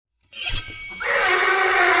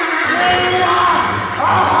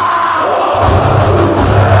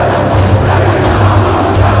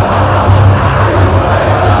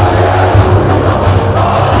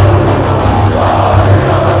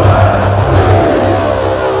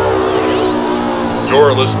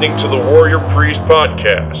You're listening to the Warrior Priest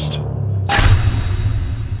Podcast.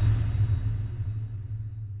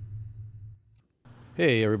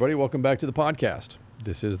 Hey everybody, welcome back to the podcast.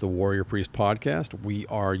 This is the Warrior Priest Podcast. We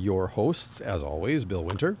are your hosts, as always, Bill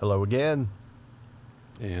Winter. Hello again.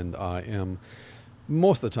 And I am,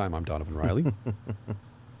 most of the time, I'm Donovan Riley.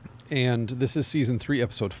 And this is Season 3,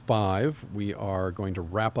 Episode 5. We are going to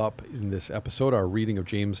wrap up in this episode our reading of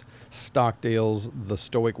James Stockdale's The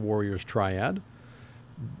Stoic Warriors Triad.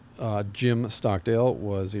 Jim Stockdale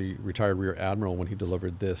was a retired Rear Admiral when he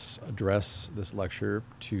delivered this address, this lecture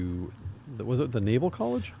to, was it the Naval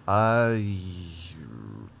College? Was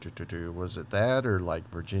it that or like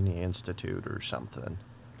Virginia Institute or something?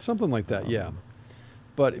 Something like that, yeah.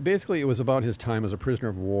 But basically it was about his time as a prisoner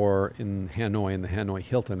of war in Hanoi, in the Hanoi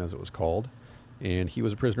Hilton as it was called. And he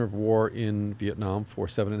was a prisoner of war in Vietnam for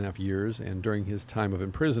 7.5 years. And during his time of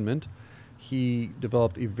imprisonment, he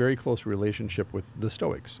developed a very close relationship with the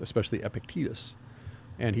Stoics, especially Epictetus.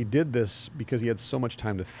 And he did this because he had so much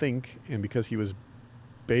time to think and because he was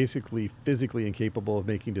basically physically incapable of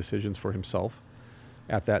making decisions for himself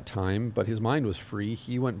at that time, but his mind was free.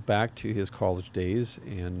 He went back to his college days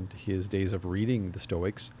and his days of reading the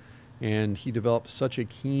Stoics, and he developed such a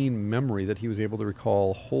keen memory that he was able to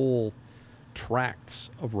recall whole tracts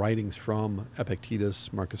of writings from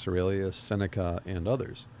Epictetus, Marcus Aurelius, Seneca, and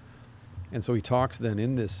others. And so he talks then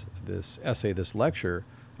in this essay, this lecture,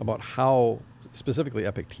 about how specifically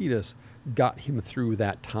Epictetus got him through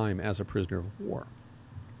that time as a prisoner of war.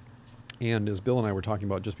 And as Bill and I were talking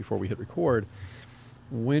about just before we hit record,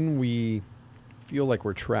 when we feel like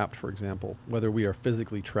we're trapped, for example, whether we are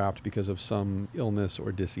physically trapped because of some illness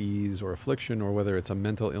or disease or affliction, or whether it's a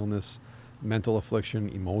mental illness, mental affliction,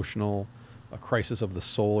 emotional, a crisis of the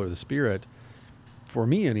soul or the spirit, for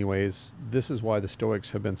me anyways, this is why the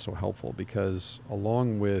Stoics have been so helpful, because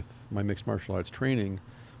along with my mixed martial arts training,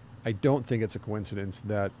 I don't think it's a coincidence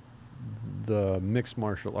that the mixed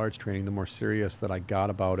martial arts training, the more serious that I got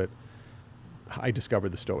about it, I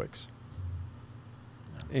discovered the Stoics.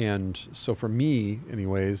 And so for me,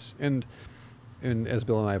 anyways, and as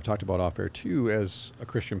Bill and I have talked about off air too, as a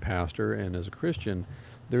Christian pastor and as a Christian,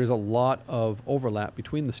 there is a lot of overlap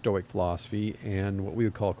between the Stoic philosophy and what we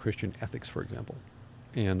would call Christian ethics, for example.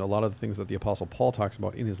 And a lot of the things that the Apostle Paul talks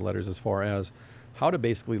about in his letters as far as how to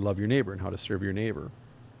basically love your neighbor and how to serve your neighbor.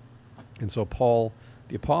 And so Paul,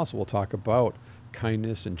 the Apostle, will talk about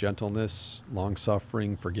kindness and gentleness,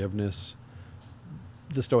 long-suffering, forgiveness.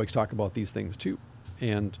 The Stoics talk about these things too.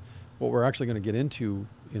 And what we're actually going to get into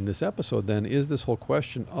in this episode then is this whole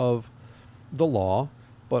question of the law,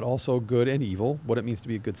 but also good and evil, what it means to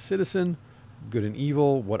be a good citizen, good and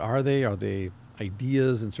evil. What are they? Are they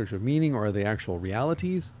ideas in search of meaning, or are they actual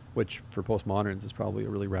realities? Which for postmoderns is probably a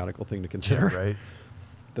really radical thing to consider. Yeah, right.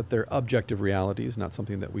 That they're objective realities, not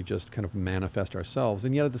something that we just kind of manifest ourselves.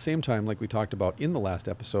 And yet at the same time, like we talked about in the last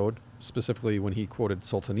episode, specifically when he quoted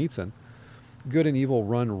Solzhenitsyn, good and evil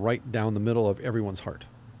run right down the middle of everyone's heart.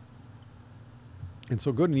 And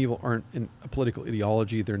so good and evil aren't a political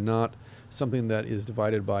ideology. They're not something that is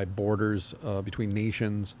divided by borders between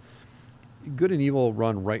nations. Good and evil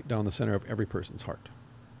run right down the center of every person's heart.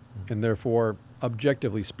 And therefore,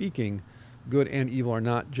 objectively speaking, good and evil are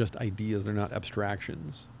not just ideas. They're not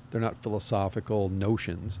abstractions. They're not philosophical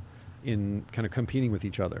notions in kind of competing with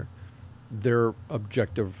each other. They're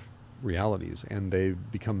objective realities, and they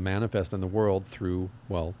become manifest in the world through,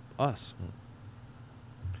 well, us.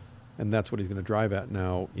 And that's what he's going to drive at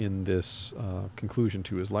now in this conclusion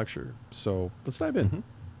to his lecture. So let's dive in. Mm-hmm.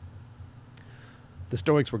 The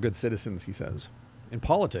Stoics were good citizens, he says. In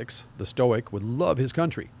politics, the Stoic would love his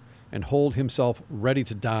country and hold himself ready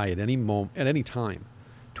to die at any moment, at any time,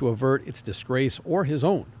 to avert its disgrace or his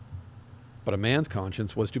own. But a man's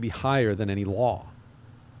conscience was to be higher than any law.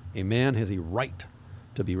 A man has a right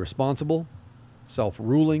to be responsible,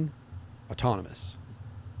 self-ruling, autonomous.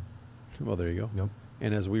 Well, there you go. Yep.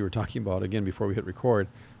 And as we were talking about, again, before we hit record,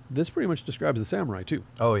 this pretty much describes the samurai, too.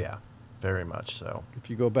 Oh, yeah. Very much so.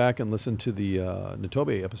 If you go back and listen to the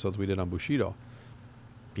Nitobe episodes we did on Bushido,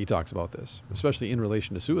 he talks about this, especially in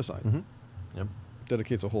relation to suicide. Mm-hmm. Yep.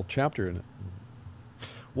 Dedicates a whole chapter in it.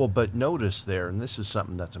 Well, but notice there, and this is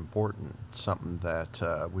something that's important, something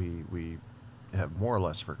that we have more or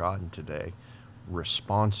less forgotten today,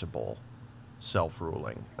 responsible,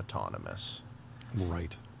 self-ruling, autonomous.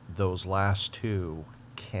 Right. Those last two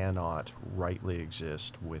cannot rightly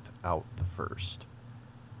exist without the first.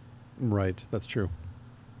 Right, that's true.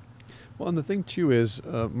 Well, and the thing, too, is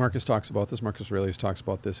Marcus talks about this. Marcus Aurelius talks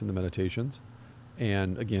about this in the Meditations.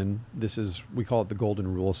 And again, this is, we call it the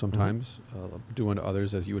golden rule sometimes. Do unto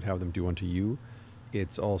others as you would have them do unto you.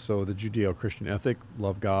 It's also the Judeo-Christian ethic,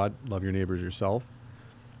 love God, love your neighbors yourself.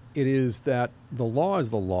 It is that the law is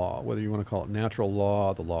the law, whether you want to call it natural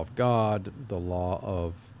law, the law of God, the law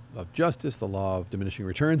of justice, the law of diminishing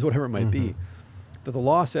returns, whatever it might be. That the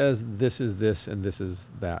law says this is this and this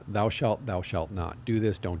is that. Thou shalt not. Do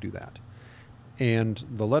this, don't do that. And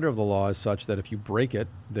the letter of the law is such that if you break it,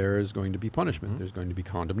 there is going to be punishment. There's going to be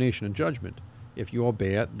condemnation and judgment. If you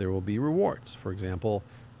obey it, there will be rewards. For example,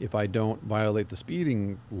 if I don't violate the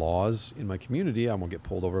speeding laws in my community, I won't get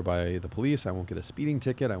pulled over by the police. I won't get a speeding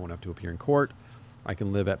ticket. I won't have to appear in court. I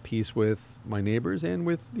can live at peace with my neighbors and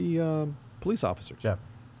with the police officers. Yeah.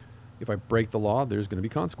 If I break the law, there's going to be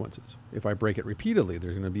consequences. If I break it repeatedly,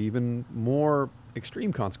 there's going to be even more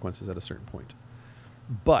extreme consequences at a certain point.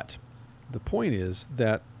 But the point is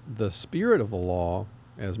that the spirit of the law,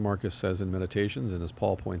 as Marcus says in Meditations and as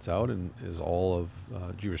Paul points out and as all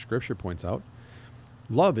of Jewish scripture points out,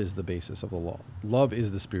 love is the basis of the law. Love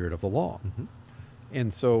is the spirit of the law.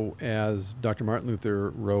 And so as Dr. Martin Luther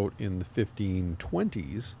wrote in the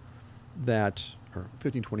 1520s, that, or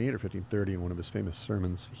 1528 or 1530 in one of his famous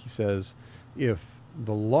sermons, he says, if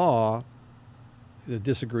the law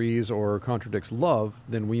disagrees or contradicts love,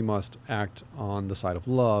 then we must act on the side of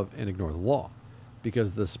love and ignore the law,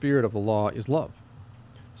 because the spirit of the law is love.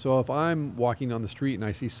 So if I'm walking on the street and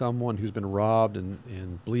I see someone who's been robbed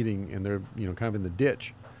and bleeding and they're kind of in the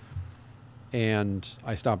ditch, and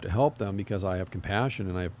I stop to help them because I have compassion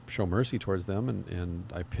and I show mercy towards them and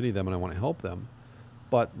I pity them and I want to help them.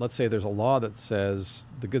 But let's say there's a law that says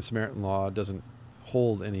the Good Samaritan law doesn't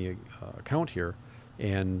hold any account here,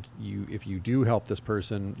 and if you do help this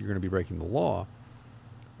person, you're going to be breaking the law.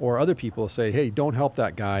 Or other people say, hey, don't help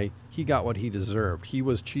that guy. He got what he deserved. He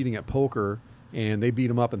was cheating at poker, and they beat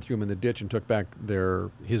him up and threw him in the ditch and took back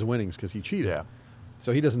his winnings because he cheated. Yeah.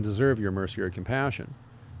 So he doesn't deserve your mercy or compassion.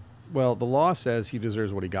 Well, the law says he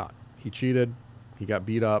deserves what he got. He cheated. He got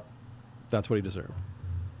beat up. That's what he deserved.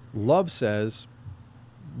 Love says,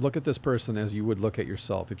 look at this person as you would look at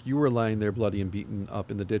yourself. If you were lying there bloody and beaten up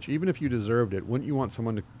in the ditch, even if you deserved it, wouldn't you want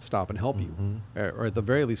someone to stop and help you? Or at the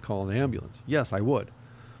very least call an ambulance? Yes, I would.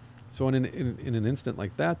 So in an instant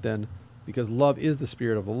like that then, because love is the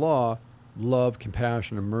spirit of the law, love,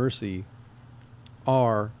 compassion, and mercy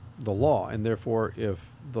are the law. And therefore,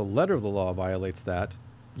 if the letter of the law violates that,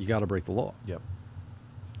 you got to break the law. Yep.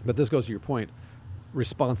 But this goes to your point,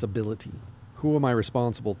 responsibility. Who am I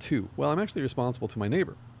responsible to? Well, I'm actually responsible to my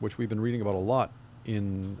neighbor, which we've been reading about a lot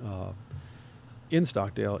in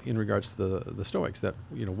Stockdale in regards to the Stoics. That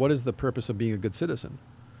what is the purpose of being a good citizen?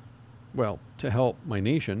 Well, to help my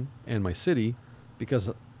nation and my city,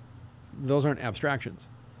 because those aren't abstractions.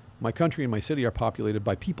 My country and my city are populated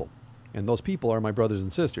by people, and those people are my brothers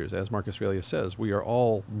and sisters. As Marcus Aurelius says, we are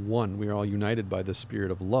all one. We are all united by the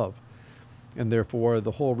spirit of love. And therefore,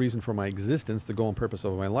 the whole reason for my existence, the goal and purpose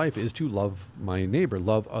of my life, is to love my neighbor,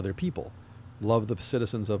 love other people, love the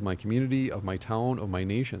citizens of my community, of my town, of my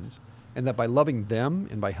nations. And that by loving them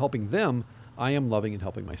and by helping them, I am loving and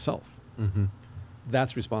helping myself.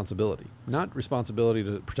 That's responsibility. Not responsibility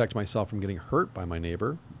to protect myself from getting hurt by my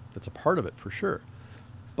neighbor. That's a part of it, for sure.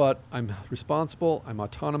 But I'm responsible, I'm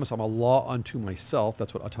autonomous, I'm a law unto myself.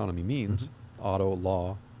 That's what autonomy means.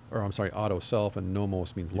 Auto self, and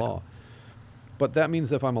nomos means law. But that means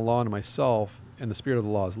that if I'm a law unto myself and the spirit of the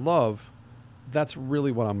law is love, that's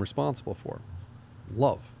really what I'm responsible for.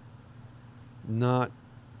 Love. Not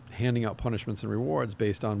handing out punishments and rewards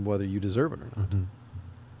based on whether you deserve it or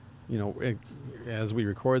not. As we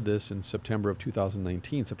record this in September of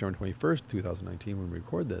 2019, September 21st, 2019, when we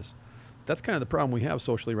record this, that's kind of the problem we have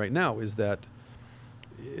socially right now, is that,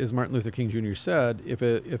 as Martin Luther King Jr. said, if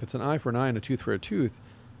it's an eye for an eye and a tooth for a tooth,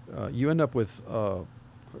 you end up with a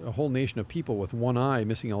whole nation of people with one eye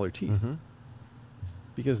missing all their teeth.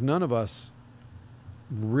 Because none of us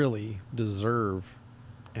really deserve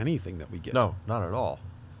anything that we get. No, not at all.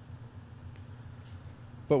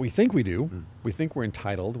 But we think we do. We think we're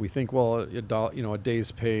entitled. We think, well, a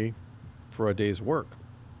day's pay for a day's work.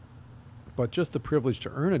 But just the privilege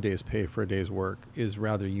to earn a day's pay for a day's work is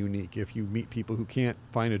rather unique if you meet people who can't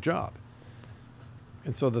find a job.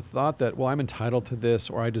 And so the thought that, well, I'm entitled to this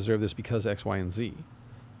or I deserve this because X, Y, and Z.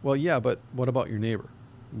 Well, yeah, but what about your neighbor?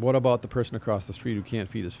 What about the person across the street who can't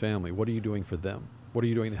feed his family? What are you doing for them? What are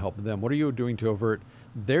you doing to help them? What are you doing to avert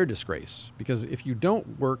their disgrace? Because if you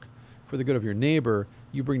don't work for the good of your neighbor,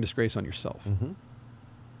 you bring disgrace on yourself.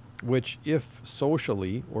 Which, if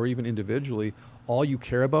socially or even individually, all you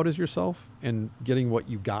care about is yourself and getting what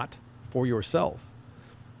you got for yourself,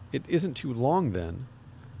 it isn't too long then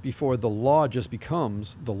before the law just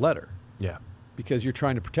becomes the letter. Yeah. Because you're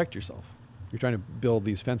trying to protect yourself. You're trying to build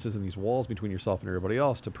these fences and these walls between yourself and everybody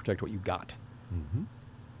else to protect what you got. Mm-hmm.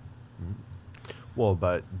 Mm-hmm. Well,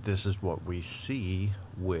 but this is what we see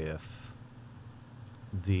with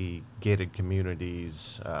the gated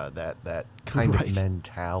communities, that kind Right. of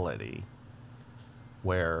mentality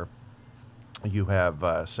where you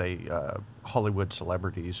have, say, Hollywood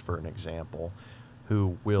celebrities, for an example,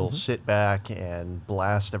 who will sit back and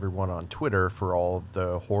blast everyone on Twitter for all of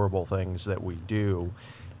the horrible things that we do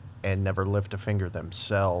and never lift a finger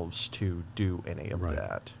themselves to do any of Right.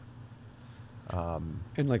 that.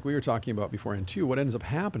 And like we were talking about beforehand too, what ends up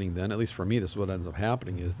happening then, at least for me, this is what ends up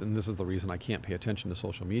happening is, and this is the reason I can't pay attention to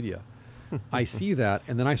social media. I see that,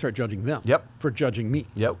 and then I start judging them Yep. for judging me.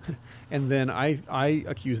 Yep. And then I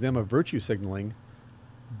accuse them of virtue signaling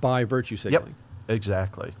by virtue signaling. Yep.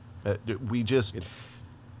 Exactly. It's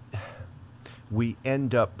We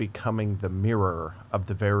end up becoming the mirror of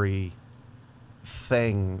the very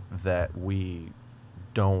thing that we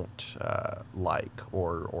don't like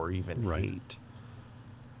or even Right. hate.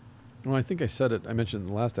 Well, I think I said it. I mentioned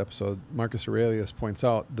in the last episode. Marcus Aurelius points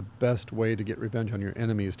out the best way to get revenge on your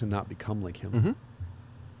enemy is to not become like him. Mm-hmm.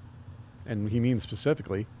 And he means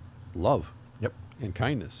specifically love Yep. and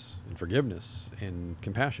kindness and forgiveness and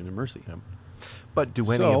compassion and mercy. Yep. But do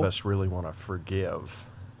any So- of us really want to forgive?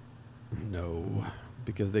 No,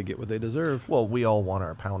 because they get what they deserve. Well, we all want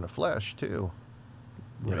our pound of flesh too.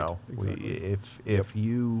 You Right, know, exactly. if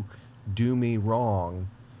you do me wrong,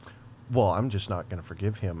 well, I'm just not going to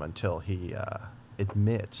forgive him until he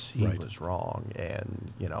admits he Right. was wrong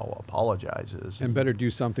and apologizes. And better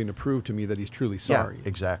do something to prove to me that he's truly sorry. Yeah,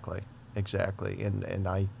 exactly. And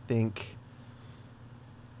I think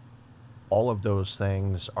all of those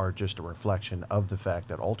things are just a reflection of the fact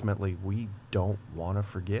that ultimately we don't want to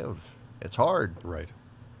forgive. It's hard, Right.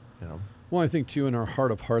 you know. Well, I think too, in our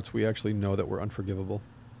heart of hearts, we actually know that we're unforgivable,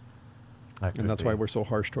 That could and that's be. why we're so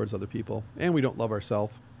harsh towards other people, and we don't love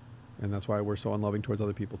ourselves, and that's why we're so unloving towards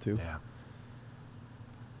other people too. Yeah.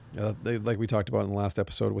 Like we talked about in the last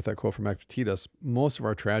episode with that quote from Epictetus, most of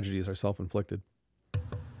our tragedies are self-inflicted.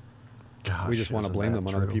 Gosh, We just want to isn't blame that them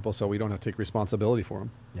on other true? people, so we don't have to take responsibility for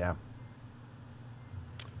them. Yeah.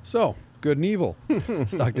 So, good and evil.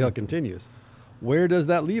 Stockdale continues. Where does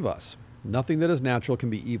that leave us? Nothing that is natural can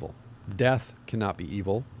be evil. Death cannot be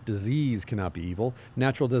evil. Disease cannot be evil.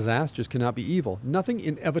 Natural disasters cannot be evil. Nothing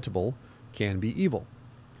inevitable can be evil.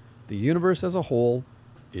 The universe as a whole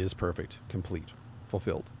is perfect, complete,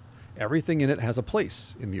 fulfilled. Everything in it has a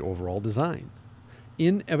place in the overall design.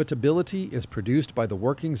 Inevitability is produced by the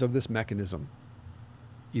workings of this mechanism.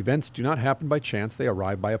 Events do not happen by chance, they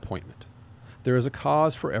arrive by appointment. There is a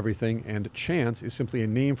cause for everything, and chance is simply a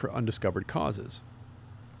name for undiscovered causes.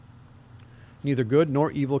 Neither good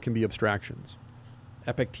nor evil can be abstractions.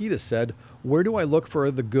 Epictetus said, "Where do I look for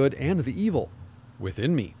the good and the evil?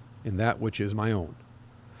 Within me, in that which is my own.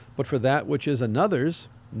 But for that which is another's,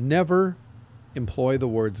 never employ the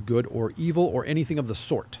words good or evil or anything of the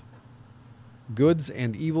sort. Goods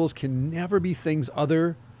and evils can never be things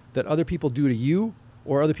that other people do to you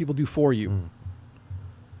or other people do for you.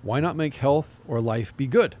 Why not make health or life be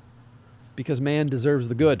good? Because man deserves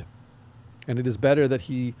the good, and it is better that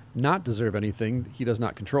he not deserve anything he does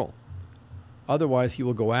not control. Otherwise, he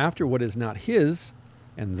will go after what is not his,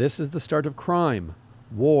 and this is the start of crime,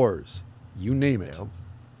 wars, you name it. Yep.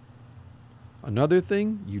 Another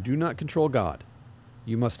thing, you do not control God.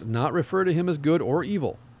 You must not refer to him as good or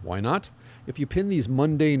evil. Why not? If you pin these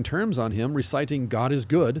mundane terms on him, reciting God is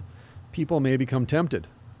good, people may become tempted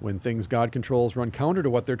when things God controls run counter to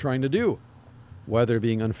what they're trying to do. Weather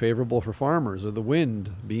being unfavorable for farmers or the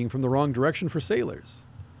wind being from the wrong direction for sailors.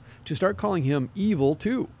 To start calling him evil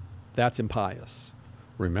too, that's impious.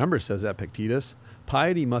 Remember, says Epictetus,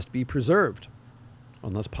 piety must be preserved.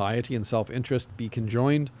 Unless piety and self-interest be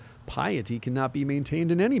conjoined, piety cannot be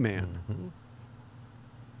maintained in any man. Mm-hmm.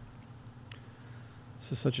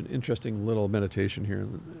 This is such an interesting little meditation here.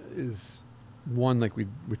 Is one like we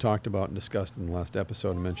talked about and discussed in the last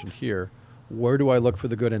episode and mentioned here. Where do I look for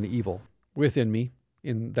the good and the evil? Within me,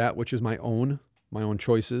 in that which is my own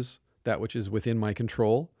choices, that which is within my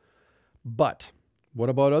control. But what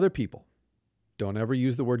about other people? Don't ever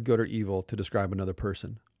use the word good or evil to describe another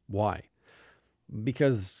person. Why?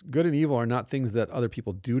 Because good and evil are not things that other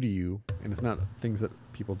people do to you, and it's not things that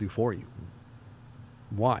people do for you.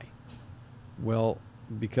 Why? Well,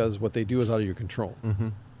 because what they do is out of your control. Mm-hmm.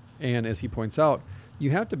 And as he points out,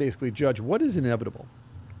 you have to basically judge what is inevitable.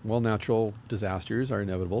 Well, natural disasters are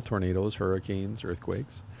inevitable, tornadoes, hurricanes,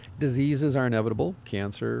 earthquakes. Diseases are inevitable,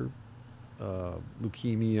 cancer,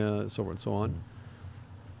 leukemia, so forth and so on.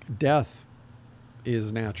 Death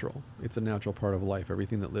is natural. It's a natural part of life.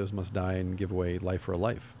 Everything that lives must die and give away life for a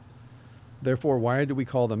life. Therefore, why do we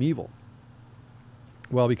call them evil?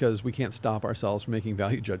 Well, because we can't stop ourselves from making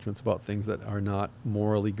value judgments about things that are not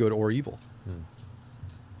morally good or evil.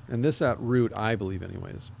 And this at root, I believe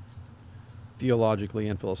anyways, theologically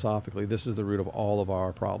and philosophically, this is the root of all of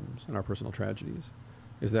our problems and our personal tragedies,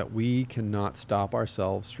 is that we cannot stop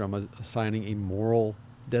ourselves from assigning a moral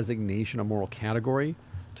designation, a moral category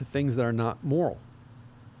to things that are not moral.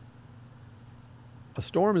 A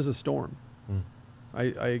storm is a storm.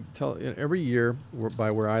 I tell every year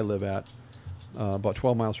by where I live at, about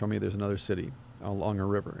 12 miles from me, there's another city along a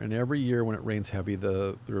river. And every year when it rains heavy,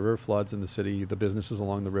 the river floods in the city, the businesses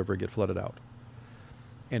along the river get flooded out.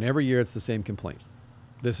 And every year it's the same complaint.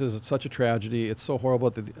 This is such a tragedy. It's so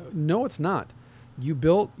horrible. No, it's not. You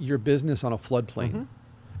built your business on a floodplain,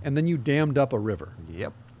 and then you dammed up a river.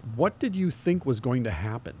 Yep. What did you think was going to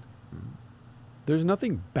happen? There's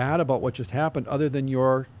nothing bad about what just happened other than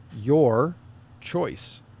your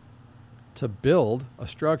choice to build a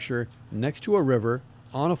structure next to a river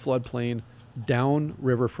on a floodplain down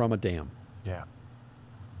river from a dam. Yeah.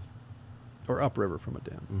 Or upriver from a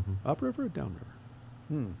dam. Upriver or downriver?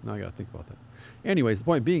 Now I got to think about that. Anyways, the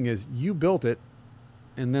point being is you built it,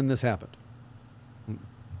 and then this happened.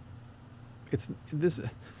 This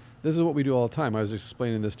is what we do all the time. I was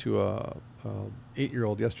explaining this to a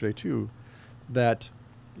 8-year-old yesterday too, that,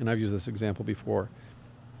 and I've used this example before.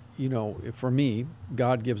 You know, for me,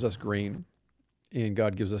 God gives us grain, and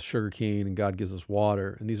God gives us sugar cane, and God gives us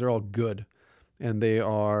water, and these are all good, and they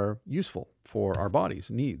are useful for our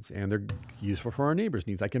body's needs, and they're useful for our neighbors'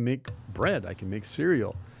 needs. I can make bread, I can make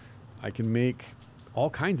cereal, I can make all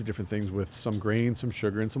kinds of different things with some grain, some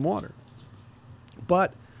sugar, and some water.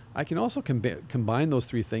 But I can also combine those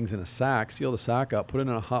three things in a sack, seal the sack up, put it in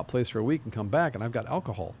a hot place for a week, and come back, and I've got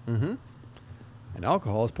alcohol. And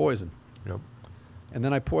alcohol is poison. Yep. And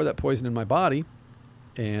then I pour that poison in my body,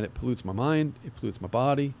 and it pollutes my mind, it pollutes my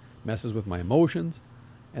body, messes with my emotions.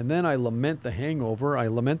 And then I lament the hangover. I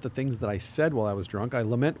lament the things that I said while I was drunk. I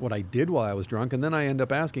lament what I did while I was drunk. And then I end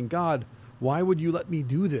up asking, God, why would you let me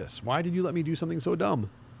do this? Why did you let me do something so dumb?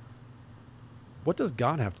 What does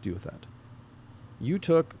God have to do with that? You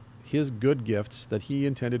took his good gifts that he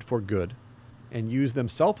intended for good and used them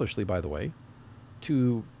selfishly, by the way,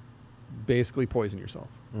 to basically poison yourself.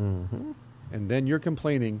 And then you're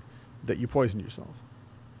complaining that you poisoned yourself.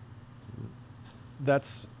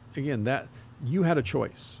 That's, again, that you had a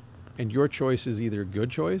choice, and your choice is either a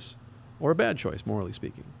good choice or a bad choice, morally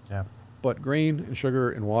speaking. Yeah. But grain and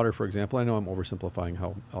sugar and water, for example, I know I'm oversimplifying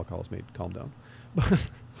how alcohol is made. Calm down.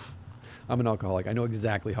 But I'm an alcoholic. I know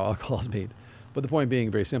exactly how alcohol is made. But the point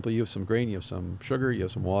being, very simply, you have some grain, you have some sugar, you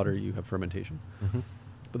have some water, you have fermentation.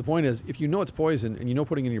 But the point is, if you know it's poison and you know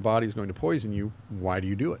putting it in your body is going to poison you, why do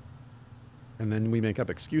you do it? And then we make up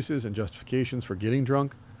excuses and justifications for getting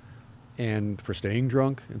drunk and for staying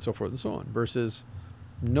drunk and so forth and so on. Versus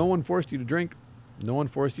no one forced you to drink. No one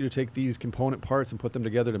forced you to take these component parts and put them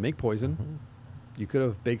together to make poison. You could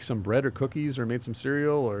have baked some bread or cookies or made some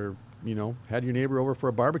cereal or, you know, had your neighbor over for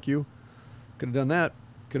a barbecue. Could have done that.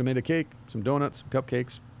 Could have made a cake, some donuts, some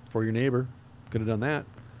cupcakes for your neighbor. Could have done that.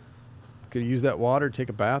 Could have used that water, take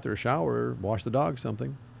a bath or a shower, or wash the dog,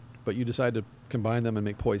 something. But you decide to combine them and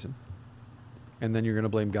make poison. And then you're going to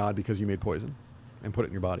blame God because you made poison and put it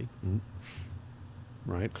in your body.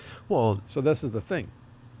 Right? Well, so this is the thing.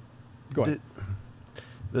 Go ahead.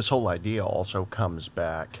 This whole idea also comes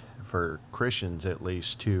back, for Christians at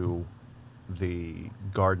least, to the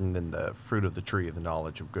garden and the fruit of the tree of the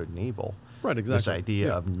knowledge of good and evil. Right, exactly. This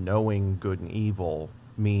idea of knowing good and evil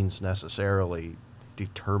means necessarily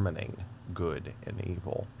determining good and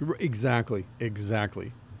evil. Exactly.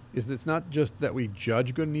 It's not just that we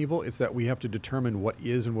judge good and evil, it's that we have to determine what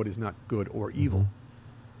is and what is not good or evil.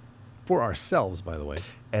 For ourselves, by the way.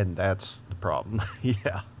 And that's the problem.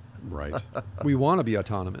 Yeah. Right. We want to be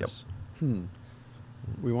autonomous.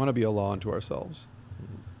 We want to be a law unto ourselves.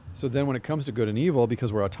 So then when it comes to good and evil,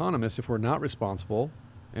 because we're autonomous, if we're not responsible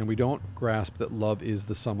and we don't grasp that love is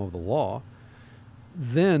the sum of the law,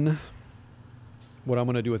 then what I'm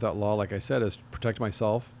going to do with that law, like I said, is protect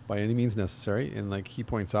myself by any means necessary. And like he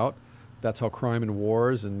points out, that's how crime and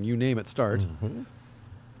wars and you name it start.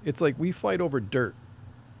 It's like we fight over dirt.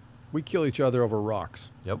 We kill each other over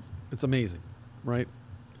rocks. Yep. It's amazing, right?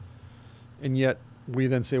 And yet we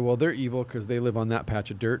then say, well, they're evil because they live on that patch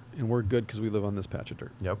of dirt, and we're good because we live on this patch of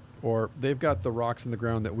dirt. Yep. Or they've got the rocks in the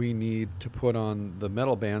ground that we need to put on the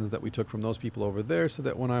metal bands that we took from those people over there so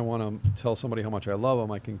that when I want to tell somebody how much I love them,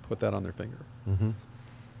 I can put that on their finger.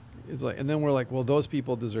 It's like, and then we're like, well, those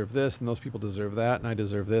people deserve this, and those people deserve that, and I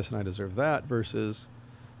deserve this, and I deserve that. Versus,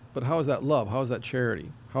 but how is that love? How is that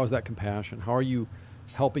charity? How is that compassion? How are you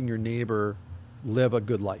helping your neighbor live a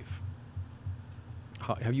good life?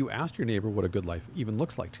 Have you asked your neighbor what a good life even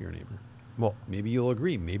looks like to your neighbor? Well, Maybe you'll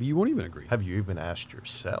agree. Maybe you won't even agree. have you even asked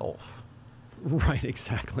yourself? Right,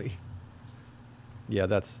 exactly. Yeah,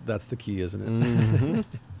 that's the key, isn't it? Mhm.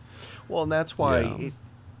 Well, and that's why Yeah.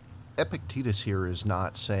 Epictetus here is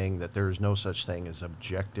not saying that there is no such thing as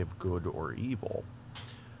objective good or evil.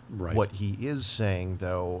 Right. What he is saying,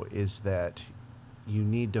 though, is that you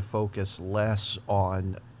need to focus less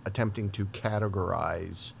on attempting to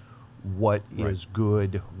categorize what Right. is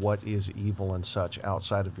good, what is evil, and such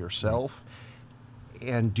outside of yourself,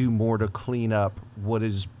 and do more to clean up what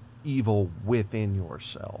is evil within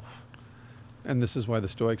yourself. And this is why the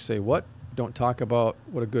Stoics say, what? Don't talk about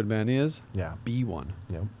what a good man is. Yeah. Be one.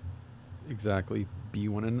 Yep. Exactly. Be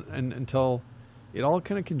one. And until it all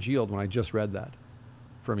kind of congealed when I just read that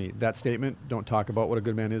for me. That statement, don't talk about what a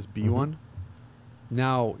good man is, be Mhm. one.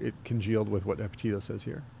 Now it congealed with what Epictetus says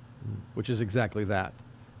here, which is exactly that.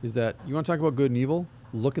 Is that you want to talk about good and evil?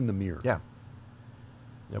 Look in the mirror. Yeah.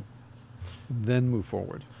 Yep. Then move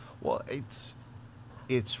forward. Well, it's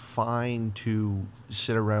fine to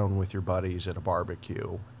sit around with your buddies at a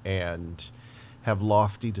barbecue and have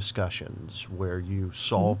lofty discussions where you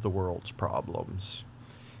solve the world's problems.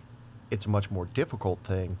 It's a much more difficult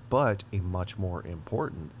thing, but a much more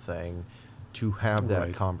important thing to have that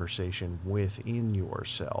Right. conversation within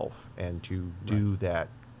yourself and to do that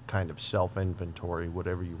kind of self-inventory,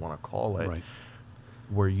 whatever you want to call it, Right.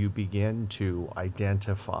 where you begin to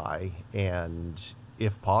identify and,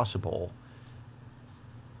 if possible,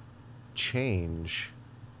 change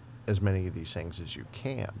as many of these things as you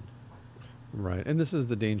can. Right. And this is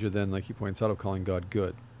the danger then, like he points out, of calling God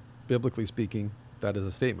good. Biblically speaking, that is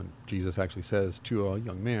a statement. Jesus actually says to a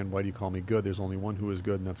young man, why do you call me good? There's only one who is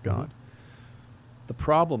good, and that's God. The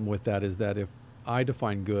problem with that is that if I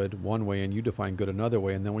define good one way and you define good another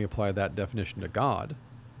way, and then we apply that definition to God,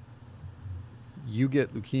 you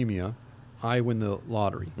get leukemia, I win the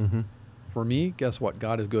lottery. Mm-hmm. For me, guess what?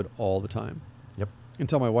 God is good all the time. Yep.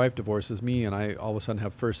 Until my wife divorces me and I all of a sudden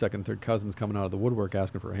have first, second, third cousins coming out of the woodwork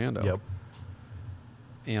asking for a handout. Yep.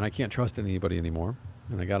 And I can't trust anybody anymore.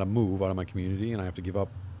 And I got to move out of my community, and I have to give up,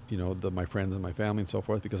 my friends and my family and so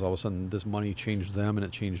forth, because all of a sudden this money changed them and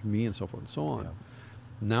it changed me and so forth and so on. Yeah.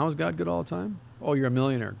 Now is God good all the time? Oh, you're a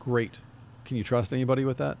millionaire. Great. Can you trust anybody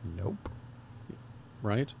with that? Nope.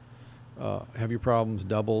 Right? Have your problems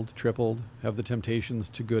doubled, tripled? Have the temptations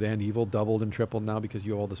to good and evil doubled and tripled now because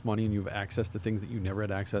you have all this money and you have access to things that you never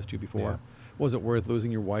had access to before? Yeah. Was it worth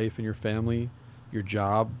losing your wife and your family, your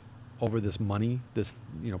job, over this money, this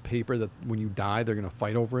paper that when you die they're going to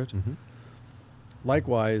fight over it? Mm-hmm.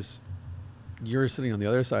 Likewise, you're sitting on the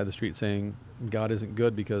other side of the street saying God isn't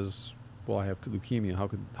good because, well, I have leukemia.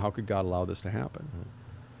 How could God allow this to happen? Mm-hmm.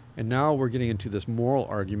 And now we're getting into this moral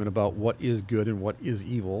argument about what is good and what is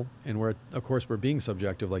evil. And we're being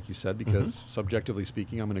subjective, like you said, because subjectively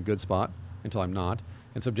speaking, I'm in a good spot until I'm not.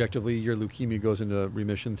 And subjectively, your leukemia goes into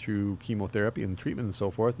remission through chemotherapy and treatment and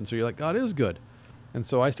so forth. And so you're like, God is good. And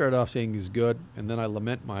so I started off saying he's good, and then I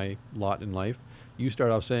lament my lot in life. You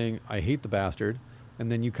start off saying, I hate the bastard. And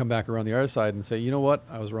then you come back around the other side and say, you know what?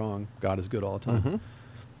 I was wrong. God is good all the time. Mm-hmm.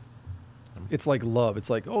 It's like love. It's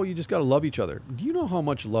like, oh, you just got to love each other. Do you know how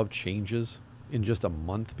much love changes in just a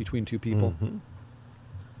month between two people? Mm-hmm.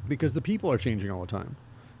 Because the people are changing all the time.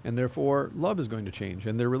 And therefore, love is going to change.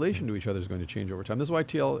 And their relation to each other is going to change over time. This is why I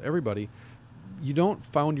tell everybody, you don't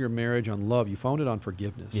found your marriage on love. You found it on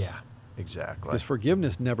forgiveness. Yeah, exactly. Because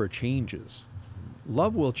forgiveness never changes.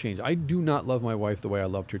 Love will change. I do not love my wife the way I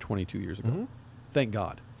loved her 22 years ago. Mm-hmm. Thank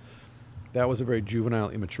God. That was a very juvenile,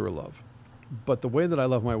 immature love. But the way that I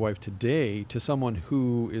love my wife today, to someone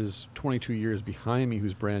who is 22 years behind me,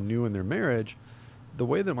 who's brand new in their marriage, the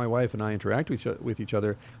way that my wife and I interact with each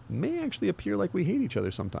other may actually appear like we hate each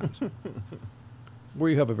other sometimes.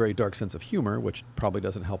 Where you have a very dark sense of humor, which probably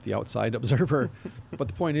doesn't help the outside observer. But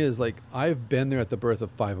the point is, like, I've been there at the birth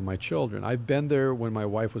of 5 of my children. I've been there when my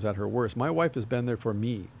wife was at her worst. My wife has been there for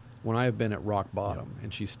me when I have been at rock bottom,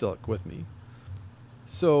 and she's stuck with me.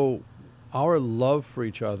 So our love for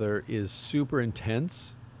each other is super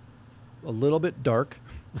intense, a little bit dark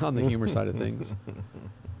on the humor side of things,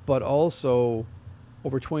 but also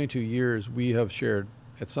over 22 years, we have shared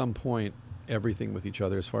at some point everything with each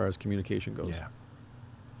other as far as communication goes. Yeah.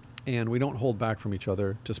 And we don't hold back from each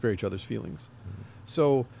other to spare each other's feelings.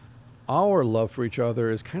 So our love for each other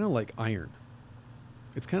is kind of like iron.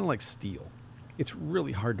 It's kind of like steel. It's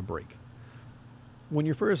really hard to break. When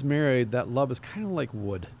you're first married, that love is kind of like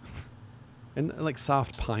wood. and like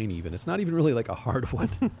soft pine even. It's not even really like a hardwood.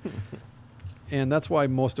 And that's why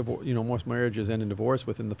most marriages end in divorce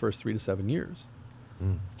within the first 3 to 7 years.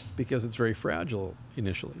 Because it's very fragile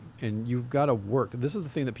initially, and you've got to work. This is the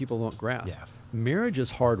thing that people don't grasp. Yeah. Marriage is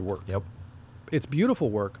hard work. Yep. It's beautiful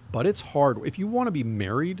work, but it's hard. If you want to be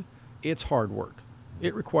married, it's hard work.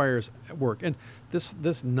 It requires work. And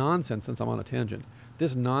this nonsense, since I'm on a tangent,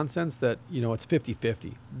 this nonsense that, it's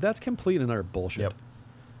 50-50, that's complete and utter bullshit.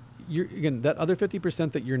 Yep. Again, that other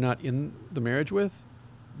 50% that you're not in the marriage with,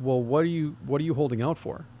 well, what are you holding out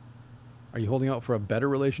for? Are you holding out for a better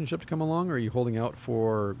relationship to come along, or are you holding out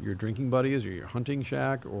for your drinking buddies or your hunting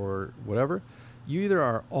shack or whatever? You either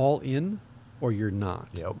are all in or you're not.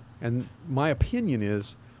 Yep. And my opinion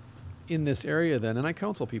is, in this area then, and I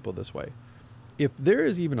counsel people this way, if there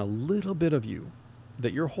is even a little bit of you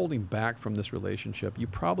that you're holding back from this relationship, you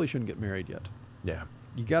probably shouldn't get married yet. Yeah.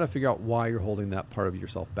 You got to figure out why you're holding that part of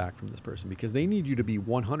yourself back from this person, because they need you to be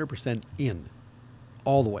 100% in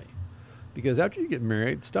all the way. Because after you get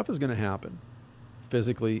married, stuff is going to happen.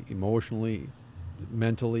 Physically, emotionally,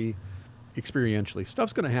 mentally, experientially.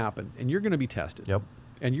 Stuff's going to happen, and you're going to be tested. Yep.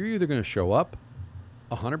 And you're either going to show up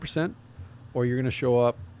 100%, or you're going to show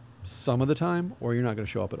up some of the time, or you're not going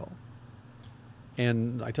to show up at all.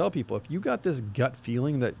 And I tell people, if you got this gut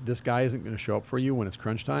feeling that this guy isn't going to show up for you when it's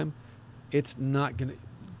crunch time, it's not going to.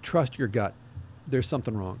 Trust your gut. There's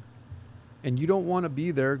something wrong. And you don't want to be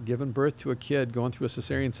there giving birth to a kid going through a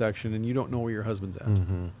cesarean section and you don't know where your husband's at.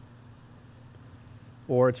 Mm-hmm.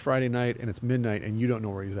 Or it's Friday night and it's midnight and you don't know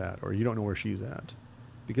where he's at, or you don't know where she's at.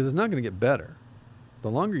 Because it's not going to get better. The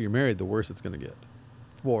longer you're married, the worse it's going to get.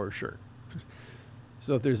 For sure.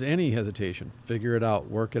 So if there's any hesitation, figure it out,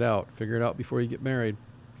 work it out, figure it out before you get married.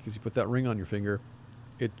 Because you put that ring on your finger,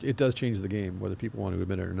 it does change the game, whether people want to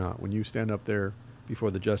admit it or not. When you stand up there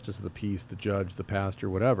before the justice of the peace, the judge, the pastor,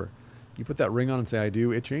 whatever, you put that ring on and say, I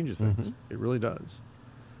do, it changes things. Mm-hmm. It really does.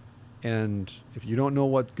 And if you don't know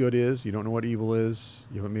what good is, you don't know what evil is,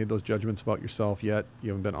 you haven't made those judgments about yourself yet, you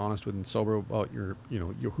haven't been honest with and sober about your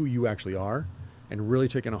who you actually are, and really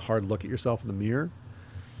taking a hard look at yourself in the mirror,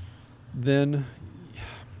 then,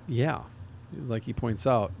 yeah, like he points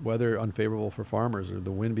out, weather unfavorable for farmers or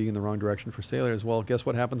the wind being in the wrong direction for sailors, well, guess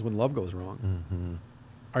what happens when love goes wrong? Mm-hmm.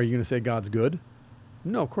 Are you going to say God's good?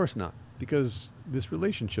 No, of course not. Because this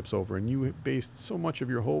relationship's over and you based so much of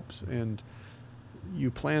your hopes and you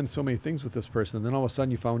planned so many things with this person, and then all of a sudden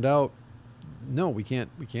you found out, no, we can't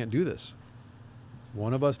do this.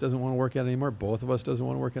 One of us doesn't want to work out anymore. Both of us doesn't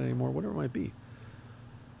want to work out anymore, whatever it might be.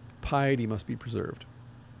 Piety must be preserved.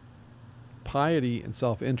 Piety and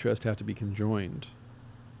self-interest have to be conjoined.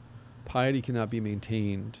 Piety cannot be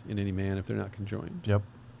maintained in any man if they're not conjoined. Yep.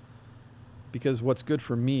 Because what's good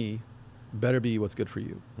for me better be what's good for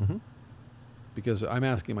you. Mm-hmm. Because I'm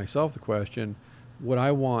asking myself the question, would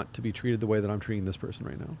I want to be treated the way that I'm treating this person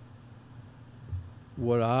right now?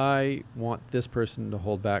 Would I want this person to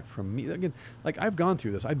hold back from me? Again, like I've gone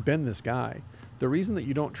through this. I've been this guy. The reason that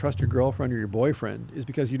you don't trust your girlfriend or your boyfriend is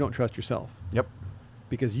because you don't trust yourself. Yep.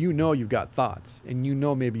 Because you've got thoughts, and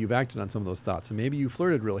maybe you've acted on some of those thoughts, and maybe you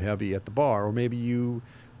flirted really heavy at the bar, or maybe you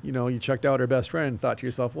checked out her best friend and thought to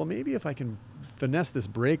yourself, well, maybe if I can finesse this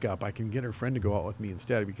breakup, I can get her friend to go out with me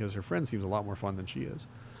instead, because her friend seems a lot more fun than she is.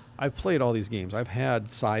 I've played all these games. I've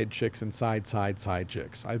had side chicks and side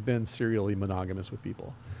chicks. I've been serially monogamous with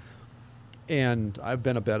people. And I've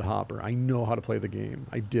been a bed hopper. I know how to play the game.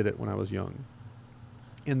 I did it when I was young.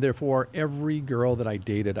 And therefore, every girl that I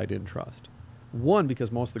dated, I didn't trust. One,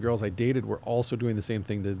 because most of the girls I dated were also doing the same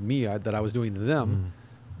thing to me that I was doing to them,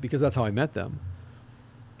 because that's how I met them.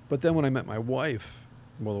 But then when I met my wife,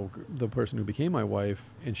 well, the person who became my wife,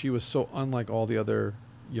 and she was so unlike all the other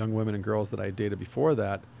young women and girls that I dated before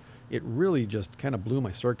that, it really just kind of blew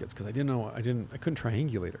my circuits, because I couldn't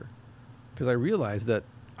triangulate her, because I realized that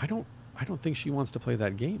I don't think she wants to play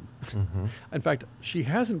that game. Mm-hmm. In fact, she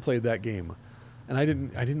hasn't played that game, and I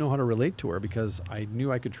didn't know how to relate to her because I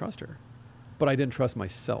knew I could trust her, but I didn't trust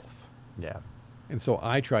myself. Yeah. And so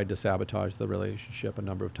I tried to sabotage the relationship a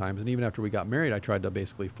number of times. And even after we got married, I tried to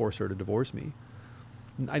basically force her to divorce me.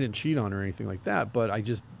 I didn't cheat on her or anything like that, but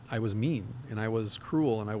I was mean, and I was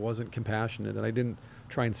cruel, and I wasn't compassionate, and I didn't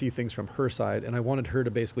try and see things from her side. And I wanted her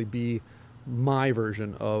to basically be my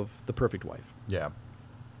version of the perfect wife. Yeah.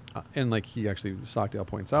 And like Stockwell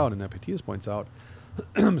points out, and Epictetus points out,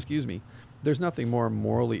 excuse me, there's nothing more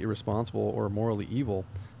morally irresponsible or morally evil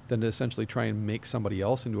than to essentially try and make somebody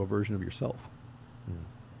else into a version of yourself.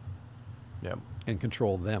 Yep. And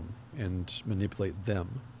control them and manipulate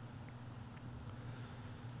them.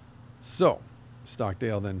 So,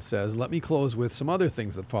 Stockdale then says, let me close with some other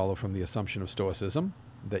things that follow from the assumption of Stoicism.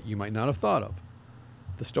 that you might not have thought of.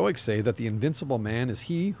 The Stoics say that the invincible man is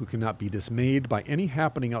he who cannot be dismayed by any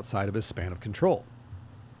happening outside of his span of control,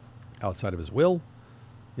 outside of his will,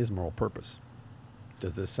 his moral purpose.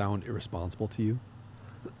 Does this sound irresponsible to you?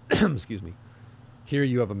 Excuse me. Here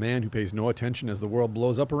you have a man who pays no attention as the world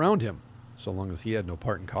blows up around him, so long as he had no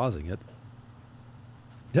part in causing it.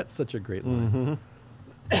 That's such a great line.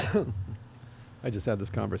 Mm-hmm. I just had this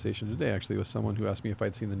conversation today, actually, with someone who asked me if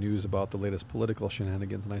I'd seen the news about the latest political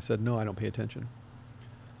shenanigans, and I said, no, I don't pay attention.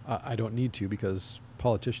 I don't need to, because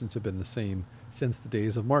politicians have been the same since the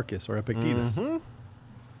days of Marcus or Epictetus. Mm-hmm.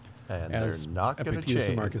 And As they're not going to Epictetus change.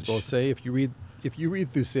 and Marcus both say, if you read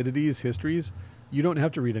Thucydides' histories, you don't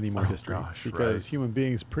have to read any more history, because human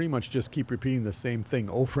beings pretty much just keep repeating the same thing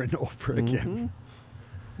over and over again.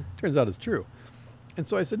 Turns out it's true. And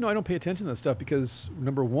so I said, no, I don't pay attention to that stuff because,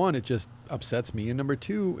 number one, it just upsets me. And number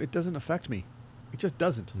two, it doesn't affect me. It just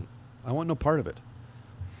doesn't. I want no part of it.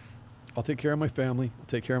 I'll take care of my family. I'll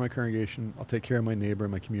take care of my congregation. I'll take care of my neighbor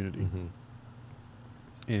and my community.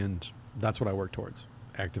 And that's what I work towards.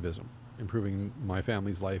 Activism. Improving my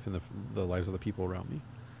family's life and the lives of the people around me.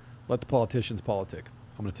 Let the politicians politic.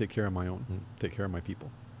 I'm going to take care of my own. Take care of my people.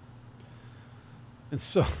 And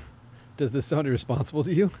so... does this sound irresponsible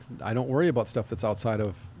to you? I don't worry about stuff that's outside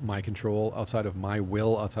of my control, outside of my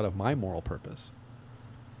will, outside of my moral purpose.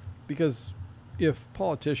 Because if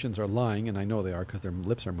politicians are lying, and I know they are because their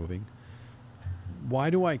lips are moving,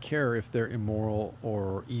 why do I care if they're immoral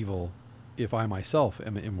or evil if I myself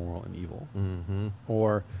am immoral and evil?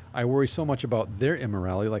 Or I worry so much about their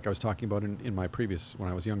immorality, like I was talking about in my previous, when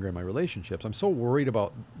I was younger in my relationships. I'm so worried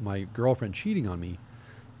about my girlfriend cheating on me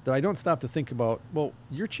that I don't stop to think about, well,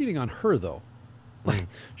 you're cheating on her, though. Like,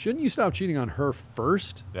 shouldn't you stop cheating on her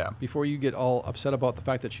first before you get all upset about the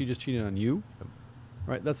fact that she just cheated on you?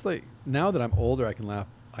 Right? That's like, now that I'm older, I can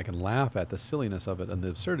laugh at the silliness of it and the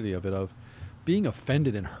absurdity of it, of being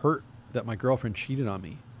offended and hurt that my girlfriend cheated on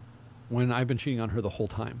me when I've been cheating on her the whole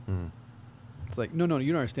time. It's like, no,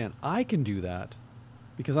 you don't understand. I can do that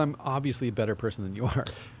because I'm obviously a better person than you are,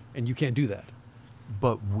 and you can't do that.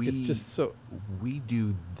 But it's just so we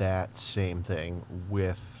do that same thing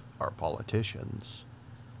with our politicians.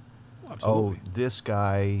 Absolutely. Oh, this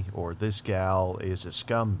guy or this gal is a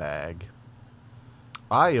scumbag.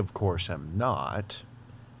 I, of course, am not.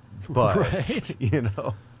 But right.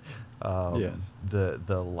 Yes.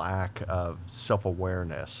 The lack of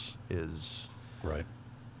self-awareness is right.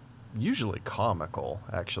 Usually comical,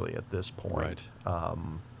 actually, at this point.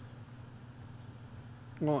 Right.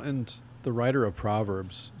 Well, and the writer of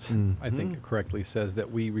Proverbs, I think correctly, says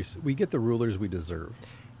that we get the rulers we deserve.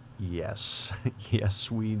 Yes.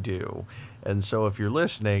 Yes, we do. And so if you're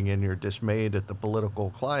listening and you're dismayed at the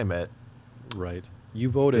political climate, right, you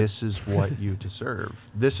voted. This is what you deserve.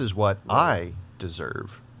 This is what I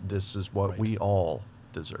deserve. This is what we all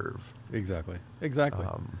deserve. Exactly.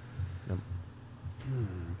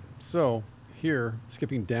 So, here,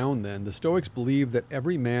 skipping down then, the Stoics believe that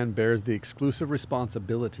every man bears the exclusive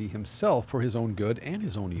responsibility himself for his own good and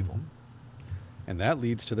his own evil. And that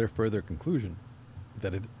leads to their further conclusion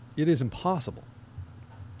that it is impossible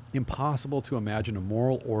to imagine a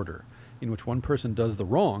moral order in which one person does the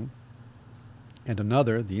wrong and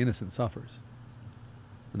another, the innocent, suffers.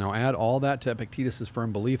 Now add all that to Epictetus'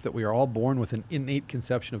 firm belief that we are all born with an innate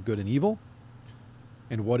conception of good and evil,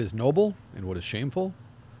 and what is noble and what is shameful,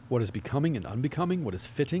 what is becoming and unbecoming, what is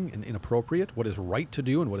fitting and inappropriate, what is right to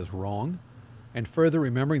do and what is wrong, and further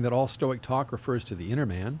remembering that all Stoic talk refers to the inner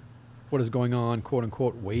man, what is going on,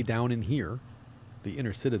 quote-unquote, way down in here, the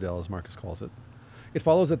inner citadel, as Marcus calls it. It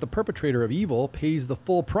follows that the perpetrator of evil pays the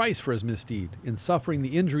full price for his misdeed in suffering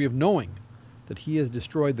the injury of knowing that he has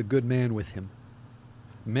destroyed the good man with him.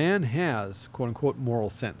 Man has, quote-unquote, moral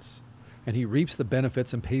sense, and he reaps the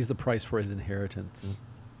benefits and pays the price for his inheritance.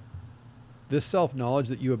 This self-knowledge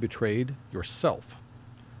that you have betrayed yourself,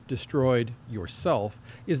 destroyed yourself,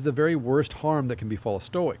 is the very worst harm that can befall a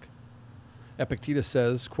Stoic. Epictetus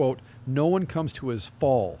says, quote, no one comes to his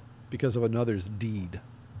fall because of another's deed.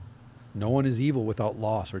 No one is evil without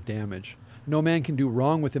loss or damage. No man can do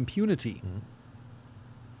wrong with impunity.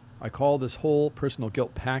 I call this whole personal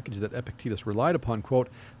guilt package that Epictetus relied upon, quote,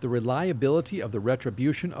 the reliability of the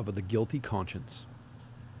retribution of the guilty conscience.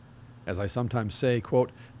 As I sometimes say,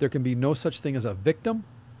 quote, there can be no such thing as a victim.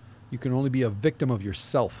 You can only be a victim of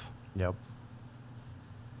yourself. Yep.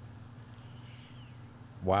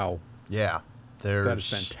 Wow. Yeah. That is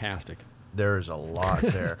fantastic. There's a lot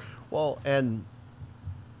there. Well, and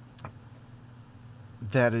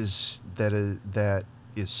that is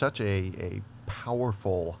such a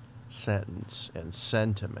powerful sentence and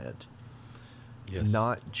sentiment. Yes.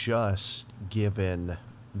 Not just given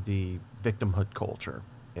the victimhood culture,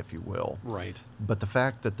 if you will. Right. But the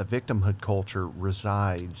fact that the victimhood culture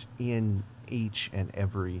resides in each and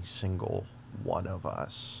every single one of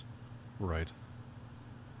us, Right.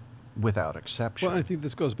 without exception. Well, I think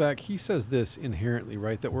this goes back. He says this inherently,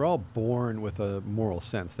 right? That we're all born with a moral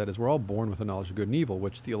sense. That is, we're all born with a knowledge of good and evil,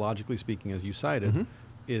 which theologically speaking, as you cited,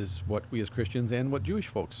 is what we as Christians and what Jewish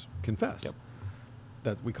folks confess. Yep.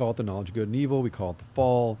 That we call it the knowledge of good and evil. We call it the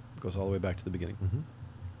fall. It goes all the way back to the beginning.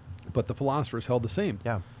 But the philosophers held the same.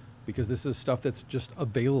 Yeah. Because this is stuff that's just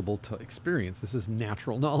available to experience. This is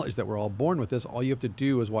natural knowledge that we're all born with this. All you have to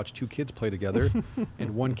do is watch two kids play together,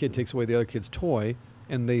 and one kid takes away the other kid's toy,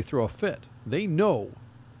 and they throw a fit. They know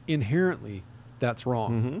inherently that's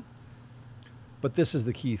wrong. But this is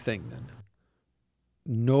the key thing then.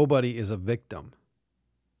 Nobody is a victim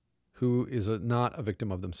who is not a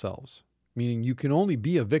victim of themselves. Meaning you can only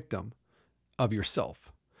be a victim of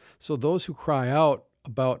yourself. So those who cry out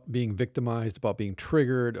about being victimized, about being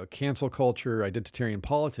triggered, a cancel culture, identitarian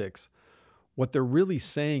politics, what they're really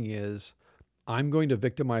saying is, I'm going to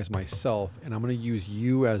victimize myself, and I'm going to use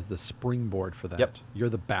you as the springboard for that. Yep. You're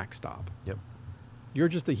the backstop. Yep. You're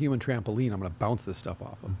just a human trampoline I'm going to bounce this stuff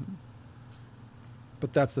off of.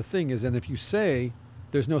 But that's the thing is, and if you say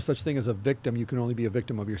there's no such thing as a victim, you can only be a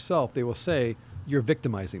victim of yourself, they will say, you're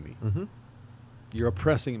victimizing me. You're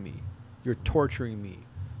oppressing me. You're torturing me.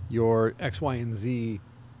 You're X, Y, and Z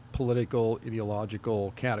political,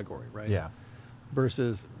 ideological category, right? Yeah.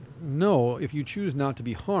 Versus, no, if you choose not to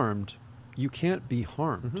be harmed, you can't be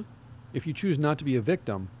harmed. If you choose not to be a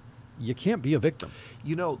victim, you can't be a victim.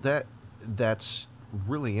 You know, that's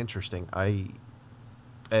really interesting.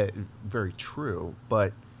 Very true,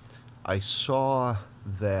 but I saw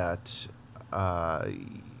that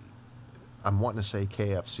I'm wanting to say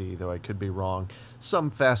KFC, though I could be wrong.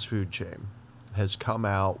 Some fast food chain has come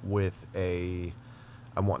out with I'm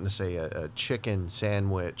wanting to say a chicken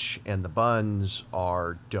sandwich, and the buns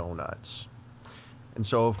are donuts. And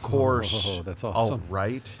so, of course, that's awesome. Oh,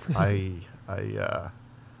 right. I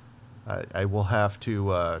will have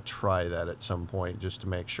to try that at some point just to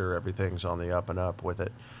make sure everything's on the up and up with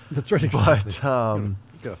it. That's right, exactly. But you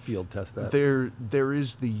gotta field test that. there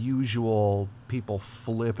is the usual people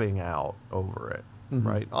flipping out over it,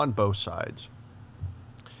 right, on both sides.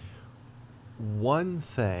 One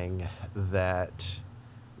thing that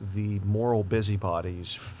the moral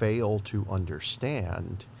busybodies fail to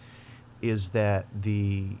understand is that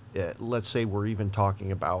let's say we're even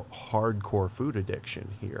talking about hardcore food addiction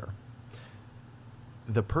here.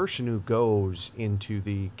 The person who goes into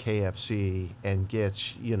the KFC and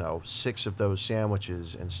gets, 6 of those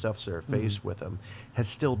sandwiches and stuffs their face with them has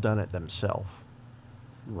still done it themselves.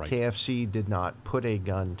 Right. KFC did not put a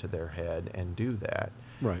gun to their head and do that.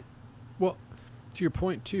 Right. Well, to your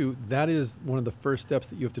point, too, that is one of the first steps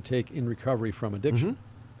that you have to take in recovery from addiction.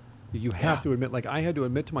 You have to admit, like I had to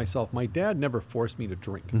admit to myself, my dad never forced me to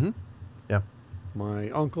drink. Yeah. My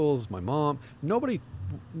uncles, my mom, nobody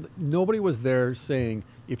was there saying,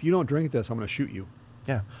 if you don't drink this, I'm going to shoot you.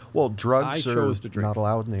 Yeah. Well, drugs I are chose to drink. not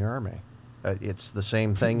allowed in the Army. It's the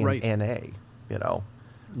same thing Right. in NA, Right.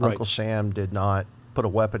 Uncle Sam did not put a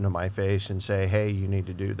weapon to my face and say, hey, you need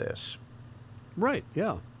to do this. Right,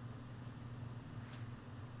 yeah.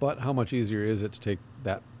 But how much easier is it to take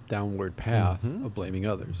that downward path of blaming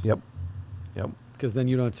others? Yep. Because then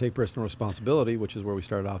you don't take personal responsibility, which is where we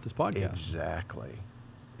started off this podcast.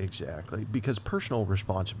 Exactly. Because personal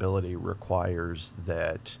responsibility requires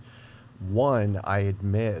that, one, I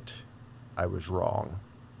admit I was wrong.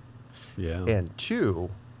 Yeah. And 2,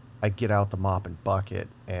 I get out the mop and bucket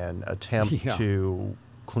and attempt to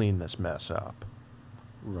clean this mess up.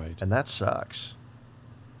 Right. And that sucks.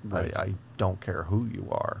 Right. I don't care who you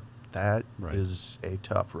are. That is a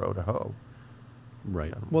tough row to hoe.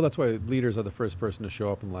 Right. Well, that's why leaders are the first person to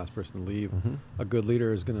show up and the last person to leave. A good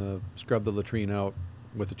leader is going to scrub the latrine out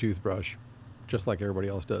with a toothbrush, just like everybody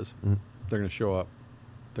else does. They're going to show up.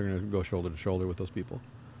 They're going to go shoulder to shoulder with those people.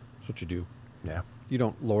 That's what you do. Yeah. You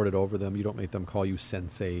don't lord it over them. You don't make them call you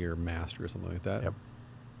sensei or master or something like that. Yep.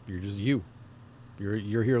 You're just you.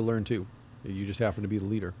 You're here to learn too. You just happen to be the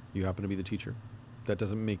leader. You happen to be the teacher. That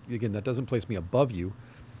doesn't place me above you.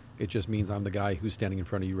 It just means I'm the guy who's standing in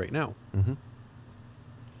front of you right now.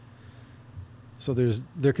 So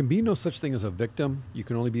there can be no such thing as a victim. You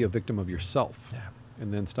can only be a victim of yourself. Yeah.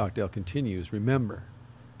 And then Stockdale continues, remember,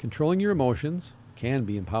 controlling your emotions can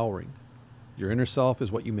be empowering. Your inner self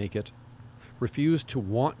is what you make it. Refuse to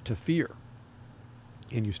want to fear.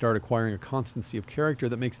 And you start acquiring a constancy of character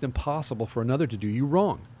that makes it impossible for another to do you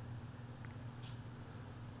wrong.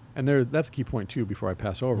 And that's a key point, too, before I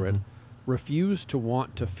pass over it. refuse to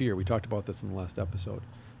want to fear. We talked about this in the last episode.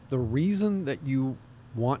 The reason that you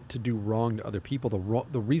want to do wrong to other people,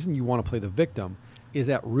 the reason you want to play the victim is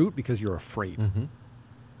at root because you're afraid. Mm-hmm.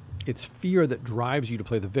 It's fear that drives you to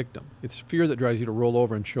play the victim. It's fear that drives you to roll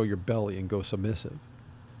over and show your belly and go submissive.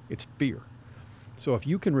 It's fear. So if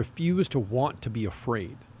you can refuse to want to be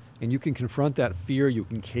afraid, and you can confront that fear, you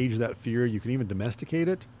can cage that fear, you can even domesticate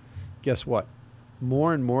it, guess what?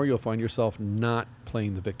 More and more you'll find yourself not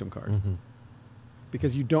playing the victim card. Mm-hmm.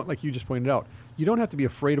 Because you don't, like you just pointed out, you don't have to be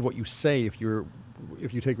afraid of what you say if you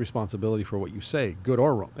take responsibility for what you say, good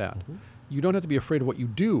or bad. Mm-hmm. You don't have to be afraid of what you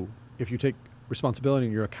do if you take responsibility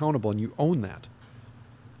and you're accountable and you own that.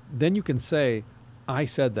 Then you can say, I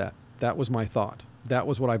said that. That was my thought. That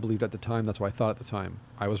was what I believed at the time. That's what I thought at the time.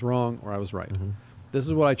 I was wrong or I was right. Mm-hmm. This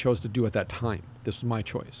is what I chose to do at that time. This was my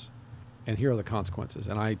choice. And here are the consequences.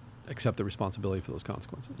 And I accept the responsibility for those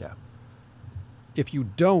consequences. Yeah. If you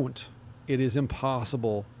don't, it is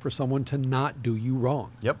impossible for someone to not do you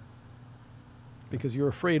wrong. Yep. Because you're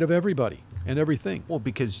afraid of everybody and everything. Well,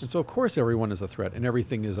 because... And so, of course, everyone is a threat and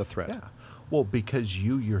everything is a threat. Yeah. Well, because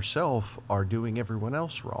you yourself are doing everyone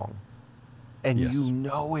else wrong. And Yes. you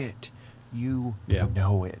know it. You Yeah.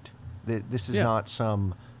 know it. This is Yeah. not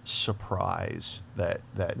some surprise that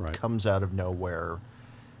Right. comes out of nowhere.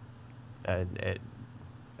 And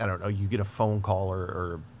I don't know, you get a phone call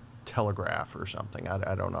or telegraph or something.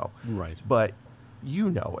 I don't know. Right. But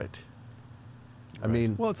you know it. I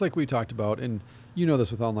mean... Well, it's like we talked about, and you know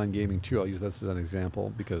this with online gaming too. I'll use this as an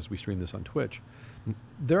example because we stream this on Twitch.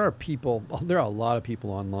 There are a lot of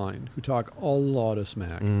people online who talk a lot of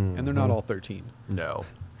smack, and they're not all 13. No.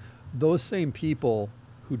 Those same people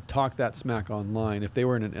who talk that smack online, if they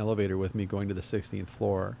were in an elevator with me going to the 16th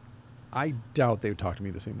floor, I doubt they would talk to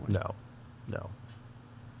me the same way. No.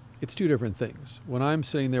 It's two different things. When I'm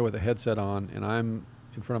sitting there with a headset on and I'm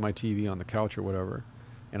in front of my TV on the couch or whatever,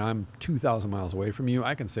 and I'm 2,000 miles away from you,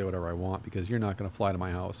 I can say whatever I want because you're not going to fly to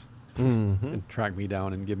my house and track me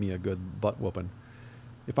down and give me a good butt whooping.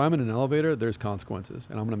 If I'm in an elevator, there's consequences,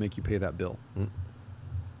 and I'm going to make you pay that bill.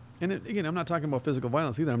 And again, I'm not talking about physical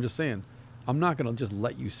violence either. I'm just saying I'm not going to just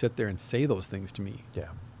let you sit there and say those things to me Yeah.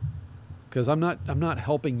 because I'm not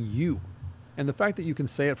helping you. And the fact that you can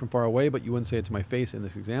say it from far away, but you wouldn't say it to my face in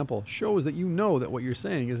this example, shows that you know that what you're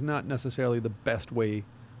saying is not necessarily the best way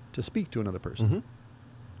to speak to another person.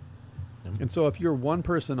 Mm-hmm. And so if you're one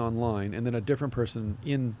person online and then a different person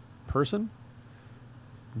in person,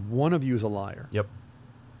 one of you is a liar. Yep.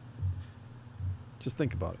 Just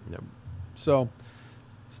think about it. Yep. So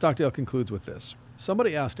Stockdale concludes with this.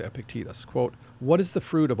 Somebody asked Epictetus, quote, "What is the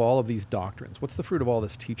fruit of all of these doctrines? What's the fruit of all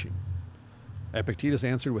this teaching?" Epictetus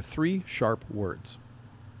answered with 3 sharp words.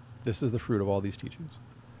 This is the fruit of all these teachings: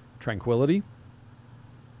 tranquility,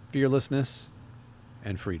 fearlessness,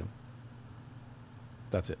 and freedom.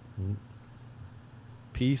 That's it. Mm-hmm.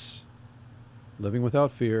 Peace, living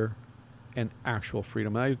without fear, and actual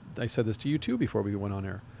freedom. I said this to you too before we went on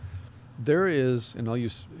air. There is, and I'll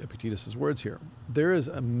use Epictetus' words here, there is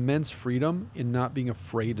immense freedom in not being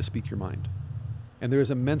afraid to speak your mind. And there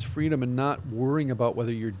is immense freedom in not worrying about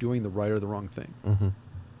whether you're doing the right or the wrong thing. Mm-hmm.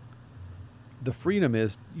 The freedom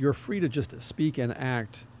is you're free to just speak and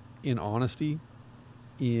act in honesty,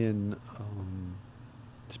 in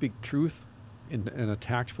speak truth in a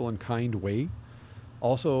tactful and kind way.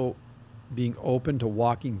 Also being open to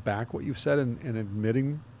walking back what you've said and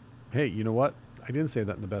admitting, hey, you know what? I didn't say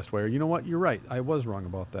that in the best way. Or, you know what? You're right. I was wrong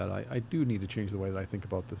about that. I do need to change the way that I think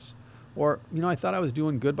about this. Or, you know, I thought I was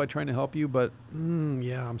doing good by trying to help you, but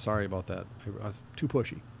yeah, I'm sorry about that. I was too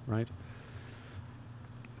pushy, right?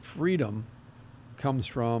 Freedom comes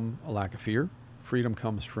from a lack of fear. Freedom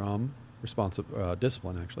comes from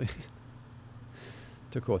discipline, actually.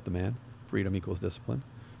 To quote the man, freedom equals discipline.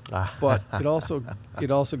 But it also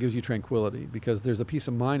gives you tranquility because there's a peace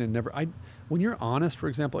of mind and when you're honest, for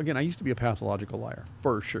example, again, I used to be a pathological liar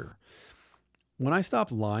for sure. When I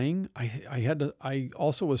stopped lying, I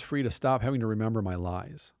also was free to stop having to remember my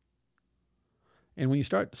lies. And when you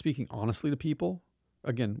start speaking honestly to people,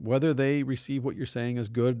 again, whether they receive what you're saying as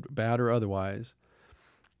good, bad, or otherwise,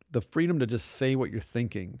 the freedom to just say what you're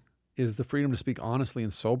thinking is the freedom to speak honestly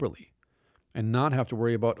and soberly. And not have to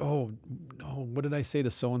worry about, oh, no, what did I say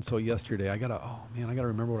to so-and-so yesterday? I got to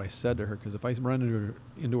remember what I said to her because if I run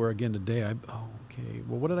into her again today, okay,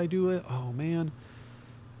 well, what did I do? Oh, man.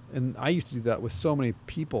 And I used to do that with so many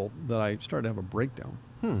people that I started to have a breakdown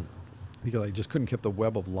because I just couldn't keep the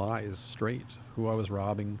web of lies straight. Who I was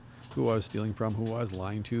robbing, who I was stealing from, who I was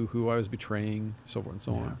lying to, who I was betraying, so forth and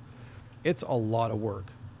so on. It's a lot of work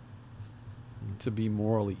to be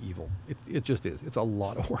morally evil. It just is. It's a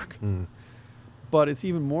lot of work. But it's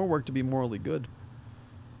even more work to be morally good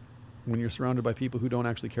when you're surrounded by people who don't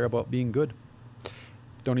actually care about being good.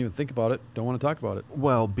 Don't even think about it. Don't want to talk about it.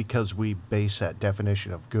 Well, because we base that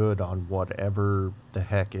definition of good on whatever the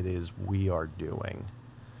heck it is we are doing.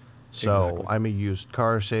 So Exactly. I'm a used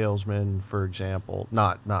car salesman, for example.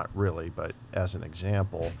 Not really, but as an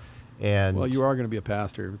example. And Well, you are going to be a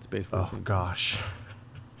pastor. It's basically the oh same gosh.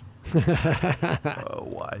 Oh,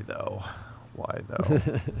 why though? Why though?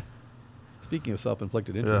 Speaking of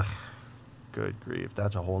self-inflicted injury, Ugh, good grief.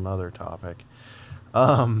 That's a whole nother topic.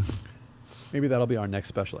 maybe that'll be our next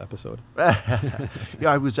special episode. Yeah,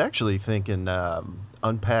 I was actually thinking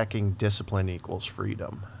unpacking discipline equals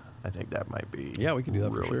freedom. I think that might be Yeah, we can do that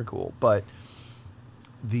for really sure. cool. But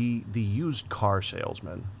the used car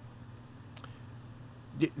salesman,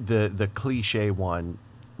 the cliche one,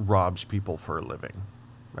 robs people for a living,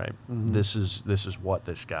 right? Mm-hmm. This is what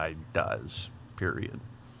this guy does. Period.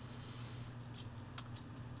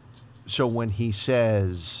 So when he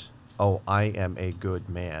says, "Oh, I am a good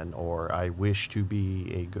man," or "I wish to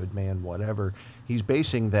be a good man," whatever, he's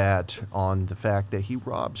basing that on the fact that he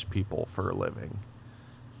robs people for a living.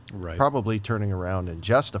 Right. Probably turning around and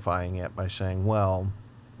justifying it by saying, well,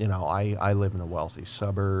 I live in a wealthy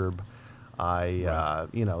suburb. Right.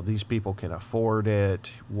 These people can afford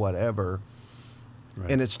it, whatever.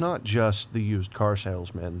 Right. And it's not just the used car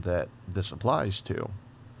salesman that this applies to.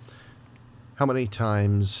 How many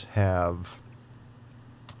times have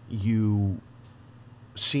you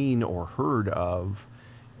seen or heard of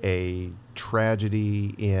a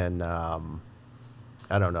tragedy in,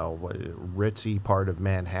 I don't know, ritzy part of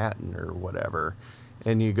Manhattan or whatever,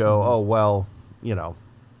 and you go, oh, well,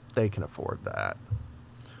 they can afford that,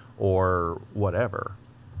 or whatever.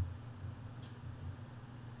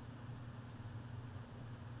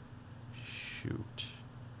 Shoot.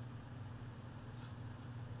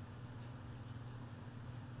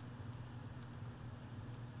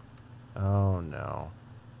 Oh, no.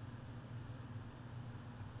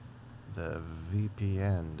 The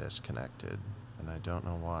VPN disconnected, and I don't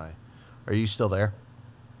know why. Are you still there?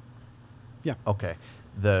 Yeah. Okay.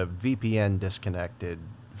 The VPN disconnected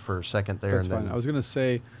for a second there. That's and fine. then I was going to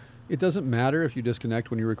say, it doesn't matter if you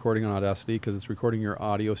disconnect when you're recording on Audacity because it's recording your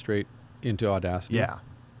audio straight into Audacity. Yeah.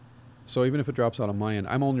 So even if it drops out on my end,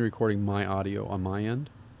 I'm only recording my audio on my end.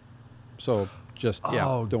 So just,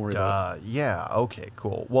 Oh, don't worry about it. Yeah. Okay,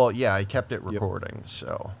 cool. Well, yeah, I kept it recording,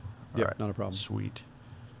 so. Yep, all right. not a problem. Sweet.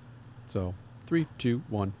 So 3, 2,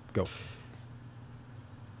 1, go.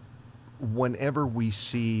 Whenever we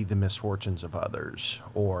see the misfortunes of others,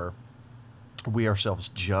 or we ourselves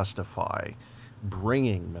justify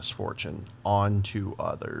bringing misfortune onto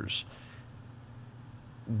others,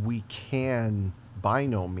 we can by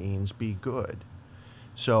no means be good.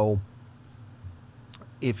 So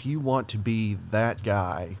if you want to be that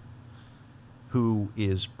guy who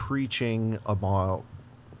is preaching about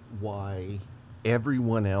why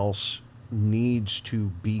everyone else needs to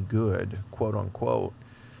be good, quote unquote,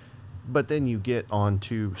 but then you get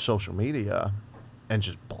onto social media and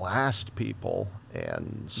just blast people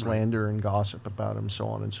and slander and gossip about them, so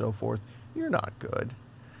on and so forth, you're not good.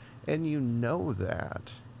 And you know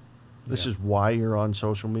that. This is why you're on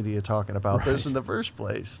social media talking about this in the first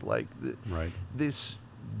place. Like, this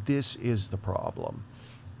is the problem.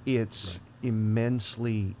 It's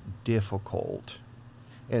immensely difficult.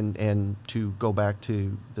 And to go back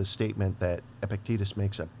to the statement that Epictetus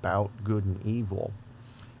makes about good and evil,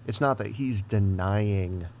 it's not that he's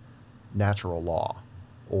denying natural law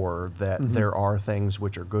or that there are things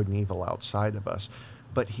which are good and evil outside of us,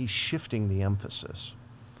 but he's shifting the emphasis.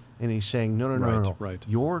 And he's saying, no.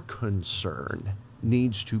 Your concern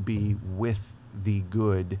needs to be with the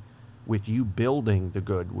good, with you building the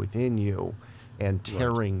good within you and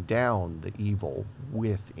tearing down the evil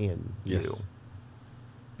within you.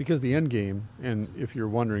 Because the end game, and if you're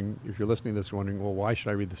listening to this wondering, well, why should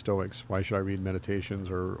I read the Stoics? Why should I read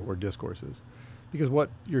meditations or discourses? Because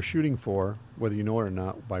what you're shooting for, whether you know it or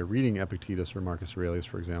not, by reading Epictetus or Marcus Aurelius,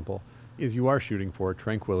 for example, is you are shooting for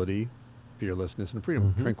tranquility, fearlessness, and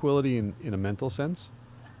freedom. Tranquility in a mental sense,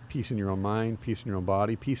 peace in your own mind, peace in your own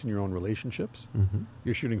body, peace in your own relationships.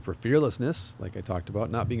 You're shooting for fearlessness, like I talked about,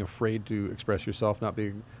 not being afraid to express yourself, not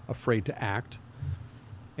being afraid to act.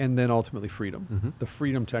 And then ultimately freedom. The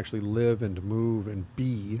freedom to actually live and move and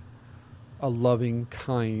be a loving,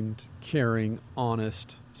 kind, caring,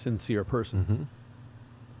 honest, sincere person.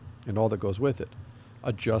 And all that goes with it.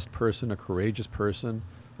 A just person, a courageous person,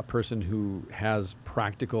 a person who has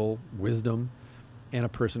practical wisdom, and a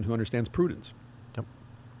person who understands prudence.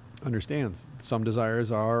 Understands some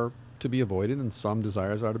desires are to be avoided and some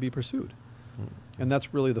desires are to be pursued. And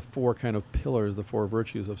that's really the four kind of pillars, the four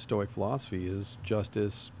virtues of Stoic philosophy is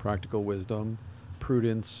justice, practical wisdom,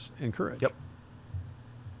 prudence, and courage. Yep.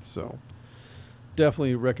 So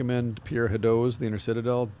definitely recommend Pierre Hadot's The Inner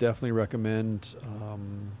Citadel. Definitely recommend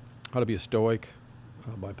How to Be a Stoic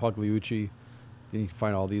by Pagliucci. And you can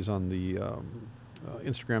find all these on the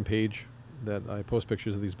Instagram page that I post